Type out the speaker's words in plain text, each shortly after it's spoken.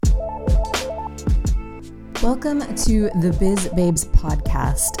Welcome to the Biz Babes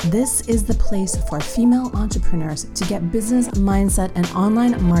podcast. This is the place for female entrepreneurs to get business, mindset, and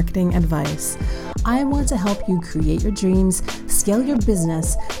online marketing advice. I want to help you create your dreams, scale your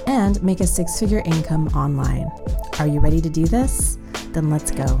business, and make a six-figure income online. Are you ready to do this? Then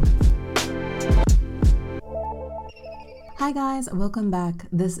let's go. Hi guys, welcome back.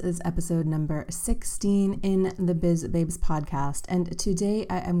 This is episode number 16 in the Biz Babes podcast, and today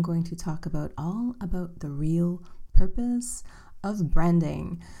I am going to talk all about the real purpose of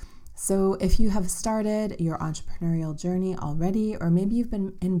branding. So if you have started your entrepreneurial journey already, or maybe you've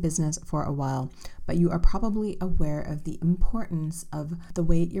been in business for a while, but you are probably aware of the importance of the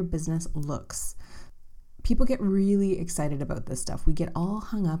way your business looks. People get really excited about this stuff. We get all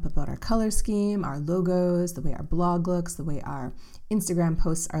hung up about our color scheme, our logos, the way our blog looks, the way our Instagram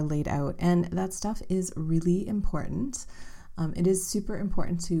posts are laid out, and that stuff is really important. It is super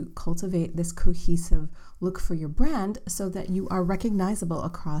important to cultivate this cohesive look for your brand so that you are recognizable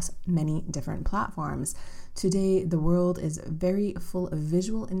across many different platforms. Today, the world is very full of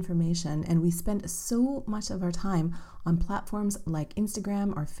visual information, and we spend so much of our time on platforms like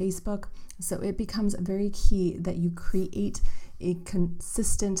Instagram or Facebook. So it becomes very key that you create a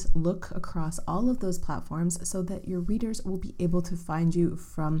consistent look across all of those platforms so that your readers will be able to find you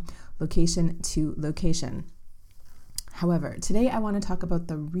from location to location. However, today I want to talk about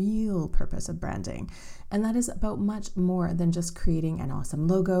the real purpose of branding, and that is about much more than just creating an awesome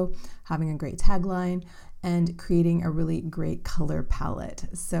logo, having a great tagline, and creating a really great color palette.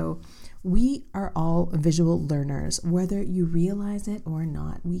 So we are all visual learners, whether you realize it or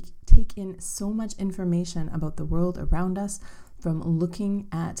not. We take in so much information about the world around us from looking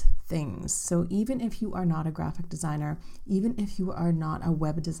at things. So even if you are not a graphic designer, even if you are not a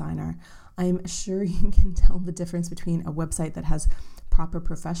web designer, I'm sure you can tell the difference between a website that has proper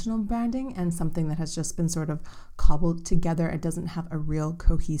professional branding and something that has just been sort of cobbled together. It doesn't have a real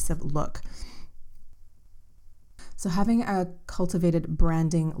cohesive look. So having a cultivated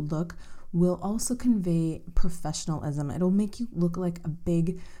branding look will also convey professionalism. It'll make you look like a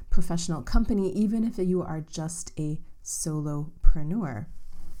big professional company, even if you are just a solopreneur.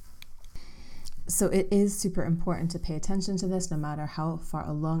 So it is super important to pay attention to this no matter how far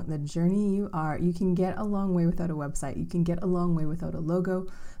along the journey you are. You can get a long way without a website. You can get a long way without a logo,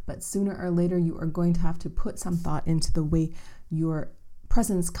 but sooner or later you are going to have to put some thought into the way your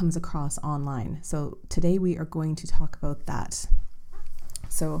presence comes across online. So today we are going to talk about that.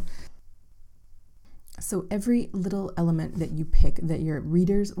 So every little element that you pick that your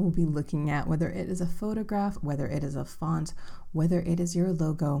readers will be looking at, whether it is a photograph, whether it is a font, whether it is your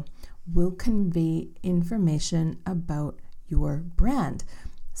logo, will convey information about your brand.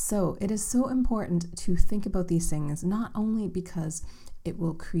 So it is so important to think about these things, not only because it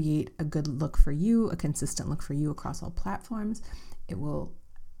will create a good look for you, a consistent look for you across all platforms. It will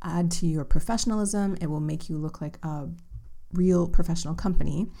add to your professionalism. It will make you look like a real professional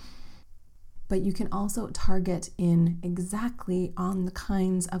company. But you can also target in exactly on the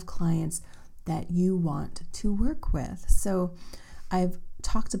kinds of clients that you want to work with. So I've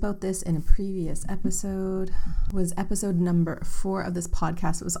talked about this in a previous episode. It was episode number 4 of this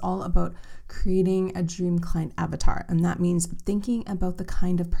podcast. It was all about creating a dream client avatar. And that means thinking about the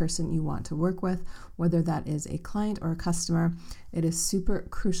kind of person you want to work with, whether that is a client or a customer. It is super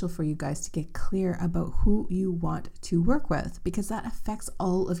crucial for you guys to get clear about who you want to work with, because that affects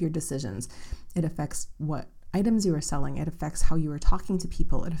all of your decisions. It affects what items you are selling. It affects how you are talking to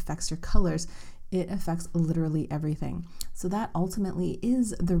people. It affects your colors. It affects literally everything. So that ultimately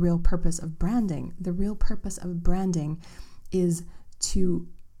is the real purpose of branding. The real purpose of branding is to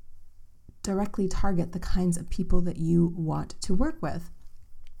directly target the kinds of people that you want to work with.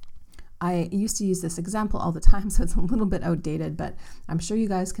 I used to use this example all the time, so it's a little bit outdated, but I'm sure you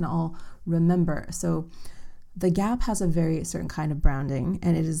guys can all remember. So The Gap has a very certain kind of branding,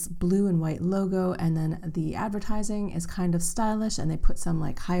 and it is blue and white logo, and then the advertising is kind of stylish, and they put some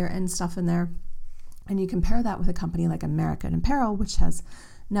like higher end stuff in there. And you compare that with a company like American Apparel, which has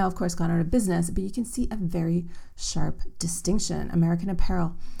now, of course, gone out of business, but you can see a very sharp distinction. American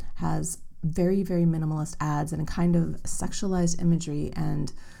Apparel has very, very minimalist ads and a kind of sexualized imagery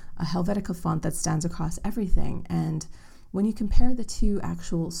and a Helvetica font that stands across everything. And when you compare the two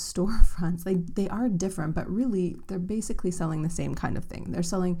actual storefronts, they are different, but really they're basically selling the same kind of thing. They're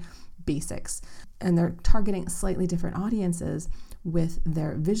selling basics, and they're targeting slightly different audiences with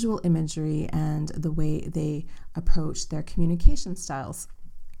their visual imagery and the way they approach their communication styles.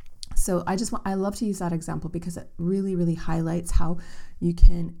 So I love to use that example because it really, really highlights how you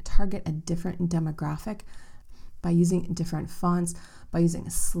can target a different demographic by using different fonts, by using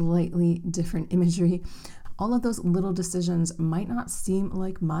slightly different imagery. All of those little decisions might not seem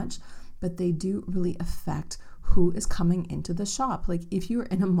like much, but they do really affect who is coming into the shop. Like if you were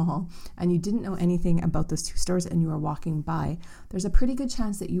in a mall and you didn't know anything about those two stores and you were walking by, there's a pretty good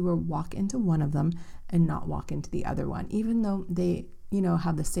chance that you will walk into one of them and not walk into the other one, even though they,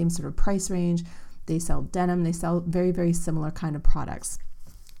 have the same sort of price range. They sell denim, they sell very, very similar kind of products.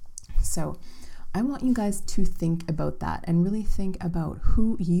 So I want you guys to think about that and really think about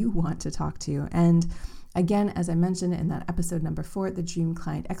who you want to talk to. And again, as I mentioned in that episode number 4, the Dream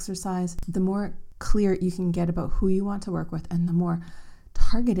Client Exercise, the more clear you can get about who you want to work with and the more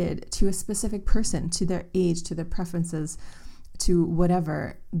targeted to a specific person, to their age, to their preferences, to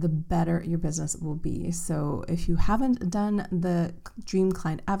whatever, the better your business will be. So if you haven't done the Dream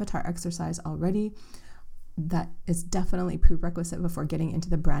Client Avatar exercise already, that is definitely prerequisite before getting into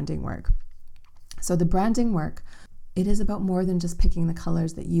the branding work. So the branding work, it is about more than just picking the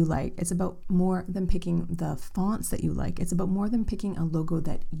colors that you like. It's about more than picking the fonts that you like. It's about more than picking a logo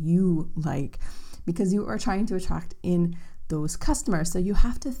that you like, because you are trying to attract in those customers. So you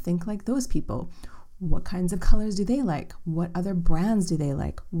have to think like those people. What kinds of colors do they like? What other brands do they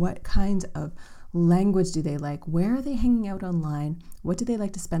like? What kind of language do they like? Where are they hanging out online? What do they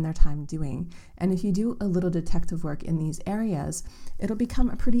like to spend their time doing? And if you do a little detective work in these areas, it'll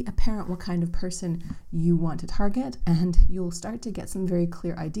become pretty apparent what kind of person you want to target, and you'll start to get some very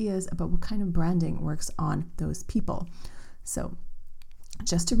clear ideas about what kind of branding works on those people. So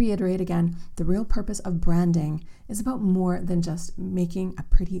just to reiterate again, the real purpose of branding is about more than just making a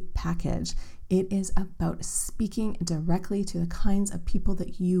pretty package. It is about speaking directly to the kinds of people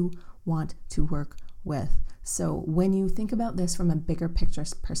that you want to work with. So when you think about this from a bigger picture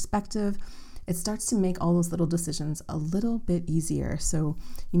perspective, it starts to make all those little decisions a little bit easier. So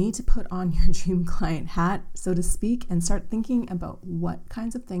you need to put on your dream client hat, so to speak, and start thinking about what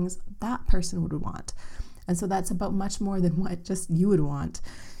kinds of things that person would want. And so that's about much more than what just you would want.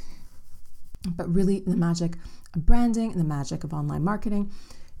 But really, the magic of branding and the magic of online marketing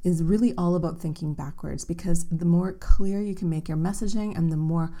is really all about thinking backwards, because the more clear you can make your messaging and the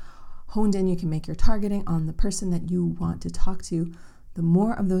more honed in you can make your targeting on the person that you want to talk to, the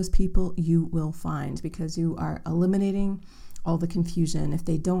more of those people you will find, because you are eliminating all the confusion. If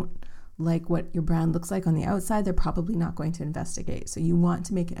they don't like what your brand looks like on the outside, they're probably not going to investigate. So you want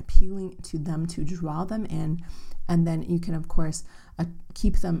to make it appealing to them to draw them in. And then you can, of course,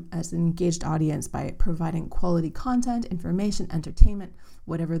 keep them as an engaged audience by providing quality content, information, entertainment,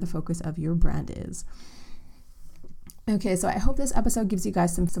 whatever the focus of your brand is. Okay, so I hope this episode gives you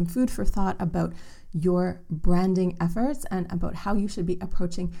guys some food for thought about your branding efforts and about how you should be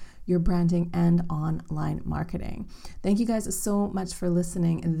approaching your branding and online marketing. Thank you guys so much for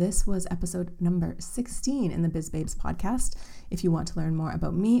listening. This was episode number 16 in the Biz Babes podcast. If you want to learn more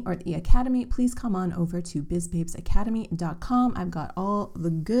about me or the Academy, please come on over to bizbabesacademy.com. I've got all the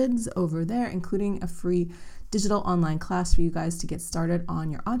goods over there, including a free digital online class for you guys to get started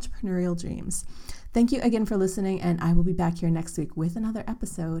on your entrepreneurial dreams. Thank you again for listening, and I will be back here next week with another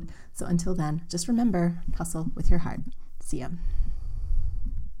episode. So until then, just remember, hustle with your heart. See ya.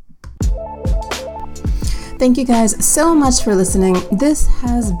 Thank you guys so much for listening. This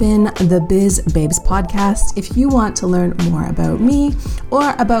has been the Biz Babes podcast. If you want to learn more about me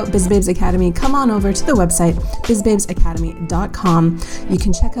or about Biz Babes Academy, come on over to the website, bizbabesacademy.com. You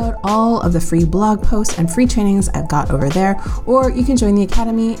can check out all of the free blog posts and free trainings I've got over there, or you can join the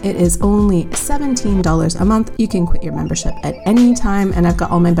Academy. It is only $17 a month. You can quit your membership at any time, and I've got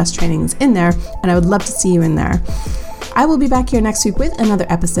all my best trainings in there, and I would love to see you in there. I will be back here next week with another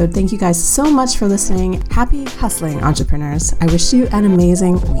episode. Thank you guys so much for listening. Happy hustling, entrepreneurs. I wish you an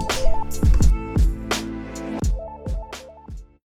amazing week.